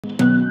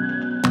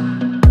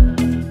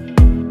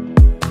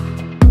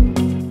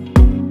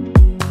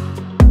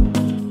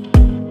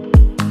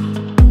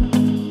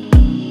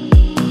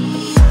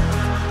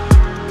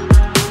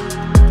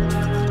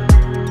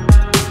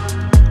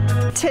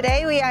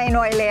Today we are in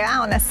Wailea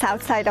on the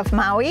south side of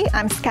Maui.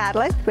 I'm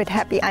Scarlett with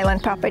Happy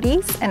Island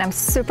Properties, and I'm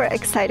super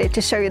excited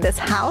to show you this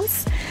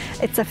house.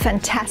 It's a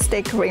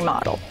fantastic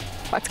remodel.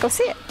 Let's go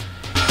see it.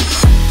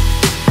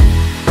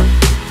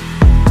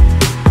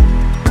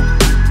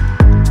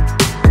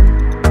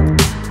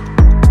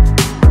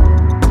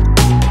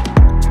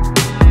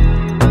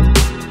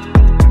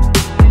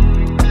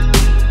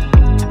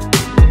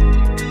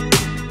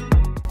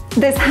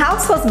 This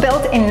house was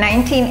built in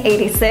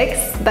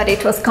 1986, but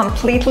it was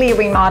completely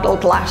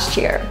remodeled last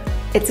year.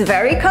 It's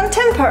very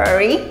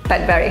contemporary,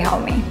 but very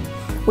homey.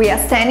 We are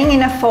standing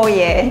in a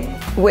foyer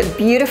with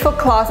beautiful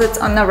closets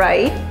on the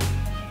right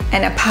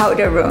and a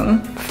powder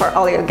room for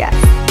all your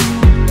guests.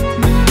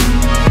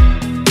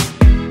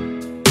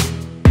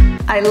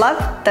 I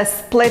love the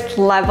split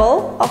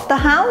level of the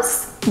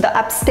house. The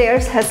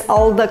upstairs has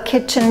all the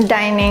kitchen,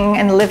 dining,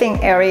 and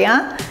living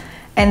area,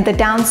 and the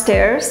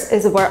downstairs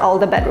is where all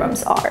the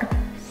bedrooms are.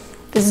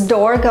 This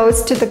door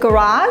goes to the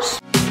garage.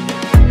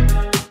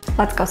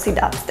 Let's go see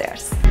the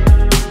upstairs.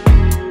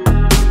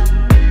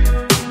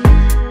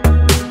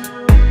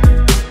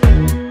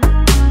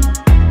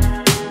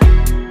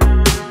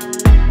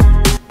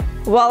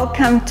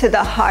 Welcome to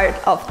the heart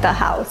of the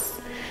house.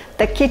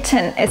 The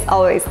kitchen is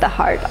always the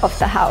heart of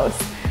the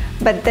house,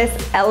 but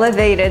this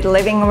elevated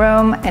living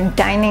room and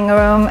dining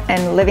room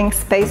and living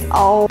space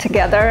all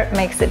together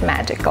makes it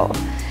magical.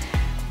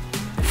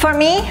 For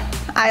me,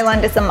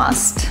 island is a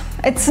must.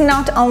 It's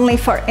not only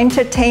for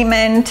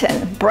entertainment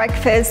and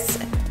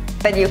breakfast,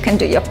 but you can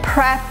do your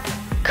prep,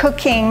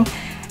 cooking,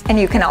 and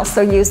you can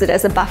also use it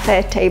as a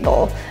buffet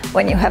table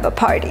when you have a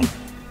party.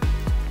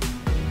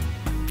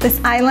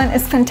 This island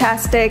is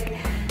fantastic.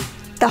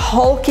 The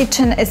whole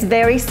kitchen is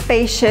very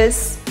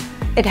spacious.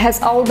 It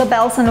has all the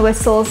bells and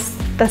whistles,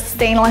 the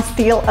stainless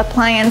steel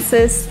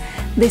appliances.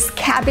 These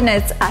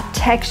cabinets are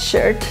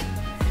textured.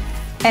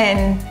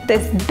 And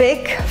this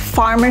big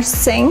farmer's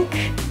sink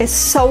is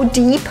so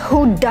deep.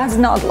 Who does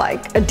not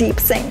like a deep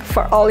sink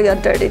for all your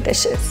dirty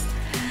dishes?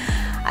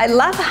 I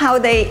love how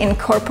they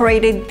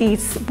incorporated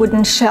these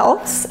wooden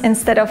shelves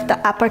instead of the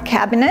upper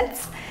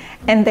cabinets,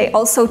 and they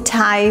also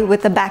tie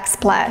with the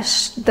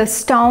backsplash. The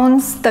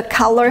stones, the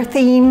color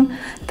theme,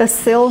 the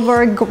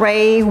silver,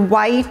 gray,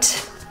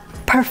 white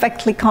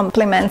perfectly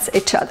complements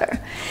each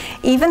other.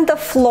 Even the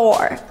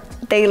floor,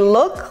 they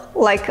look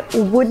like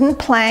wooden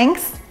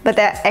planks, but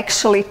they're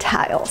actually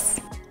tiles.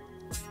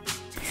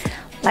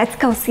 Let's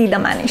go see the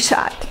money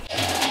shot.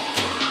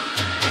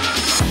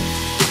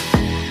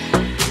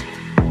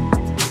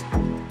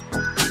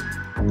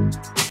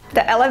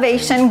 The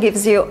elevation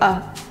gives you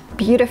a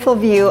beautiful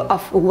view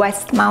of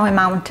West Maui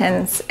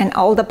Mountains and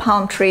all the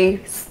palm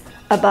trees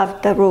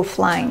above the roof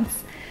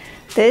lines.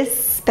 This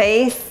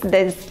space,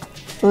 this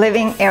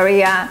living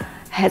area,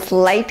 has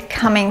light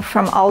coming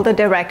from all the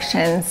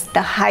directions.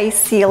 The high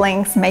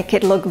ceilings make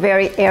it look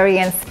very airy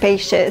and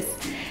spacious.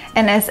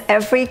 And as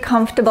every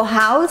comfortable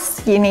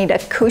house, you need a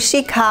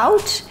cushy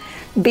couch,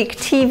 big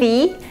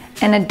TV,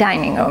 and a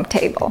dining room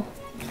table.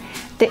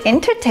 The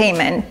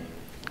entertainment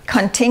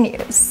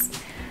continues.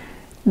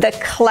 The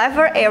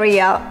clever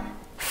area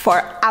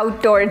for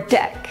outdoor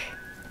deck.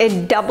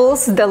 It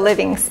doubles the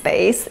living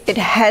space. It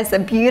has a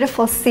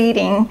beautiful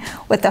seating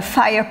with a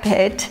fire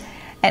pit.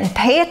 And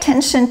pay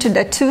attention to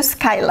the two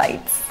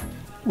skylights.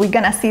 We're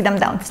gonna see them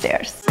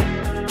downstairs.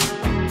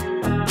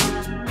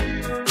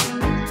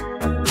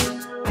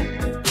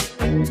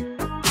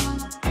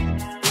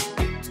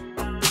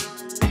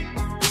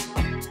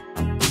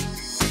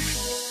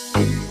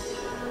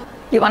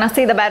 You wanna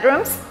see the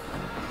bedrooms?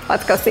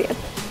 Let's go see it.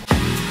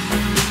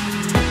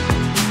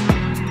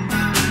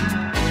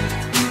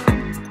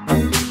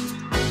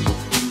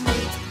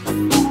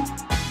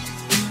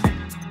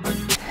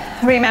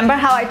 Remember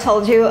how I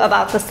told you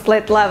about the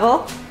split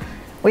level?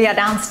 We are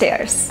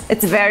downstairs.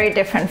 It's very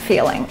different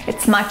feeling.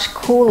 It's much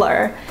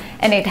cooler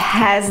and it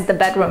has the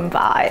bedroom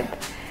vibe.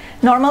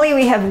 Normally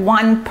we have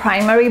one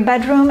primary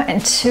bedroom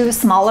and two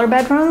smaller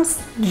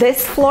bedrooms.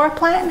 This floor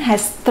plan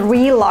has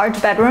 3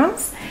 large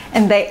bedrooms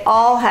and they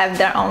all have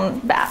their own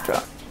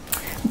bathroom.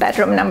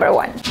 Bedroom number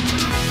 1.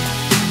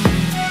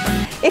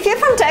 If you're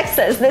from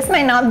Texas, this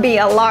may not be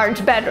a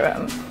large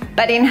bedroom,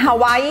 but in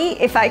Hawaii,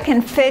 if I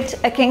can fit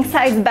a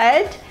king-size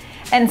bed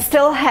and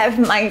still have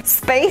my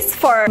space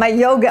for my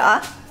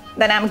yoga,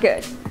 then I'm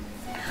good.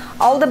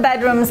 All the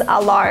bedrooms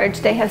are large.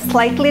 They have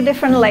slightly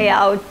different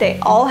layout. They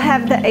all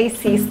have the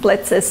AC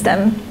split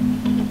system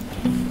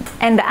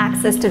and the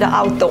access to the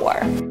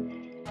outdoor.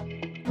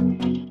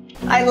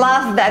 I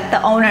love that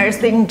the owners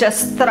didn't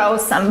just throw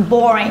some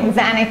boring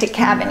vanity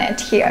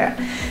cabinet here.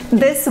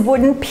 This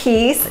wooden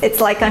piece,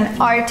 it's like an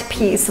art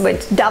piece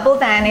with double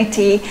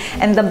vanity,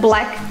 and the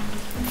black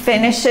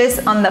finishes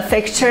on the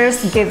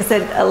fixtures gives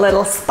it a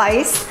little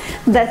spice.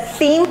 The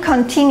theme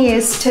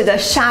continues to the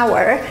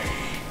shower.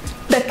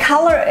 The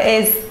color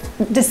is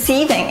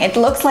deceiving. It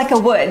looks like a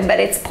wood,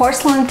 but it's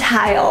porcelain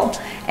tile,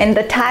 and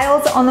the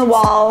tiles on the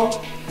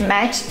wall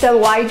match the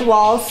white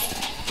walls,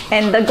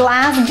 and the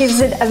glass gives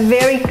it a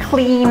very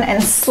clean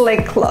and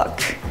slick look.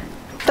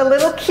 The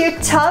little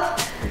cute tub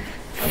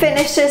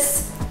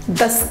finishes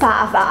the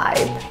spa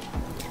vibe.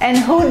 And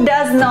who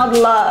does not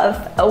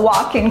love a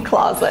walk-in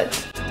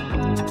closet?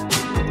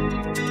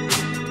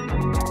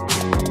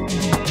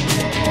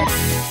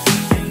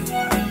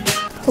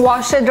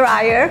 Washer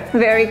dryer,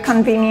 very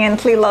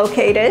conveniently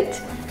located.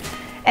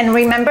 And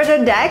remember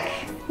the deck,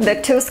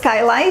 the two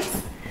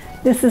skylights?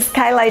 This is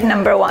skylight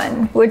number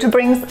 1, which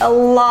brings a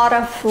lot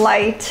of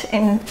light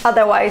in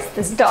otherwise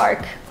this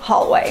dark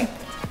hallway.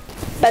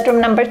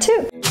 Bedroom number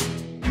 2.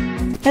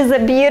 There's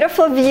a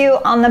beautiful view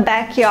on the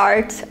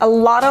backyard, a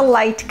lot of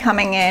light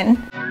coming in.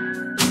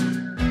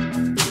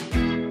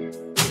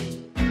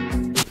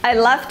 I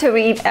love to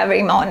read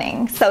every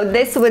morning, so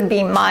this would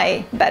be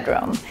my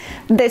bedroom.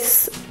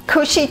 This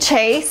cushy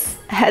chase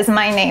has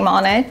my name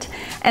on it,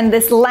 and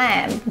this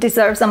lamb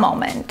deserves a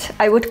moment.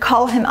 I would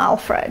call him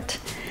Alfred.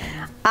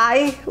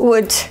 I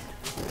would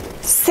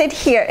sit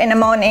here in the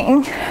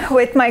morning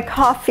with my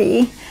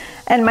coffee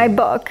and my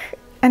book,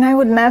 and I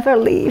would never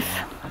leave.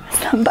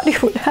 Somebody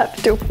would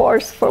have to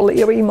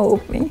forcefully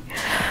remove me.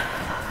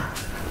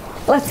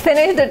 Let's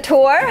finish the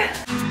tour.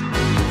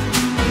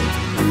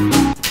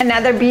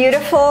 Another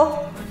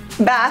beautiful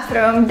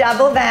bathroom,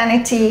 double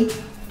vanity,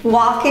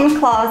 walk-in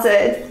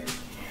closet,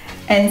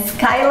 and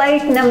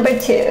skylight number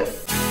 2.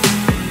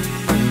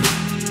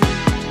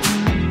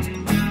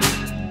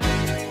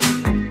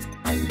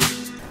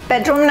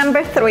 Bedroom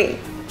number 3.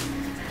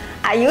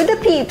 Are you the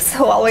peeps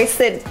who always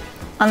sit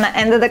on the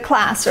end of the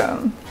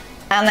classroom,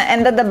 on the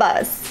end of the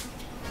bus?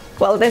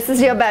 Well, this is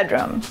your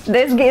bedroom.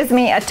 This gives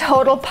me a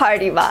total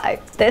party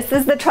vibe. This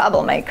is the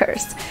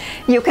troublemakers.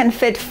 You can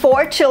fit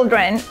 4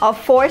 children or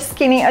 4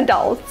 skinny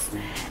adults,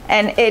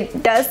 and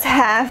it does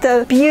have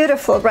the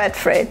beautiful red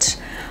fridge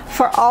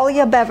for all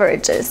your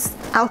beverages,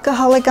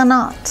 alcoholic or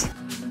not.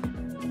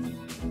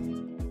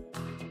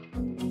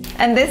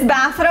 And this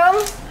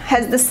bathroom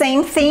has the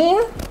same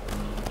theme,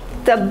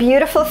 the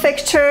beautiful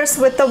fixtures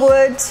with the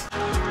wood.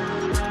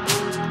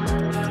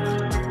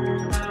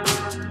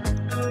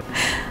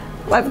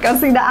 Let's go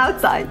see the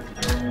outside.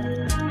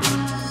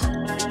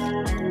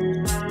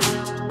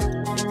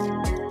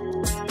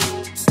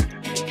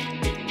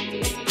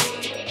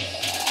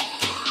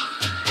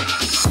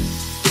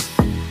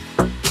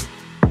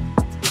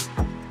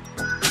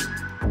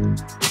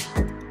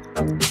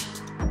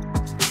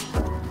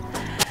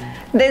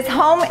 This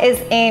home is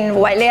in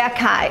Wailea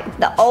Kai,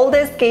 the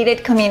oldest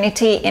gated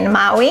community in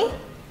Maui.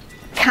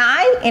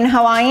 Kai in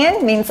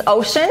Hawaiian means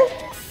ocean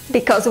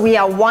because we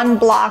are 1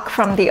 block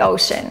from the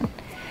ocean,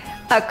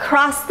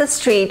 across the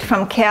street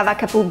from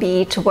Keawakapu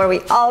Beach, where we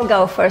all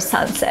go for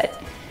sunset.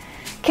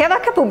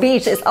 Keawakapu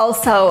Beach is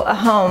also a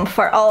home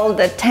for all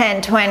the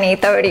 10, 20,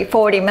 30,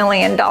 40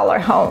 million dollar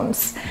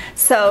homes.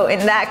 So in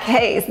that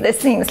case, this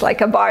seems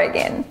like a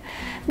bargain.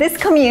 This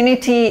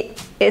community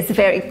is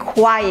very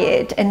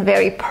quiet and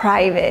very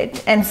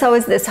private, and so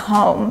is this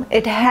home.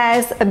 It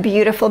has a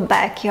beautiful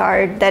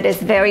backyard that is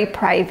very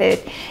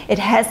private. It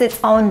has its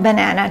own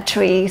banana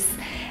trees,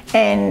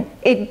 and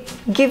it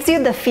gives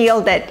you the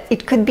feel that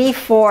it could be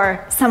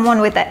for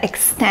someone with an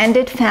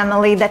extended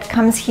family that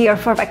comes here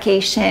for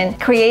vacation,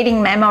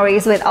 creating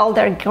memories with all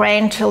their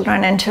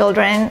grandchildren and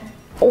children,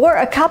 or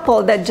a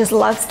couple that just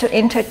loves to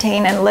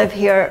entertain and live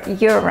here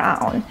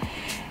year-round.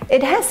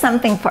 It has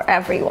something for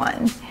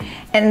everyone.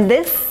 And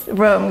this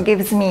room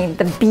gives me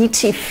the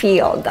beachy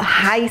feel, the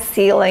high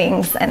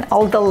ceilings and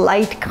all the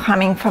light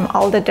coming from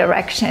all the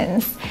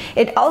directions.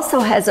 It also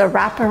has a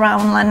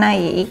wraparound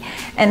lanai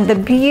and the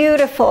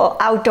beautiful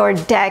outdoor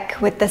deck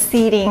with the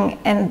seating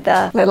and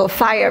the little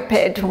fire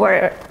pit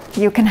where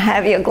you can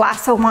have your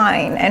glass of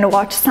wine and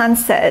watch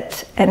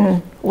sunset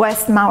and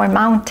West Maui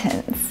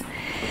mountains.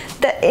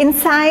 The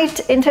inside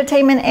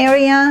entertainment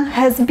area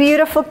has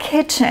beautiful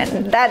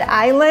kitchen. That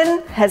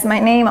island has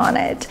my name on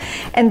it.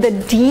 And the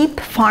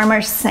deep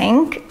farmer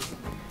sink,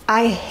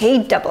 I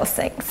hate double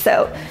sinks,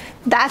 so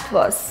that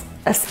was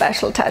a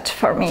special touch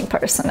for me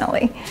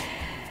personally.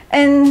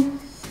 And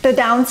the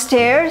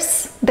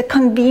downstairs, the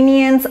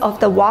convenience of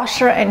the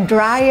washer and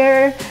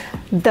dryer,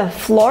 the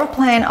floor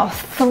plan of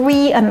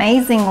 3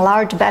 amazing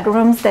large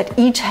bedrooms that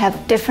each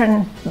have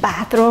different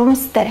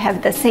bathrooms that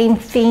have the same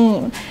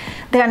theme.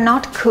 They're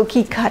not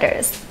cookie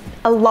cutters.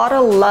 A lot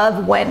of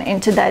love went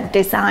into that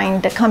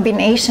design, the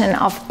combination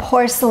of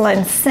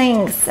porcelain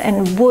sinks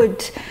and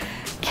wood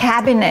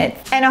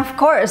cabinets. And of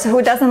course,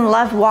 who doesn't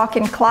love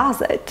walk-in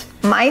closet?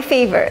 My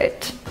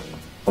favorite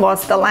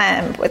was the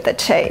lamp with the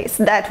chase.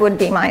 That would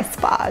be my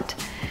spot.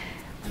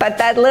 But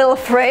that little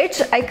fridge,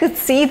 I could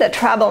see the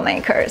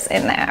troublemakers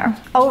in there.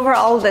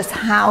 Overall, this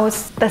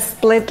house, the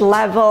split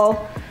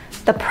level,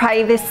 the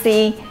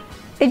privacy,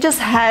 it just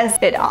has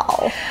it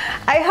all.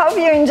 I hope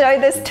you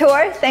enjoyed this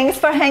tour. Thanks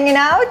for hanging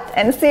out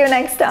and see you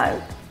next time.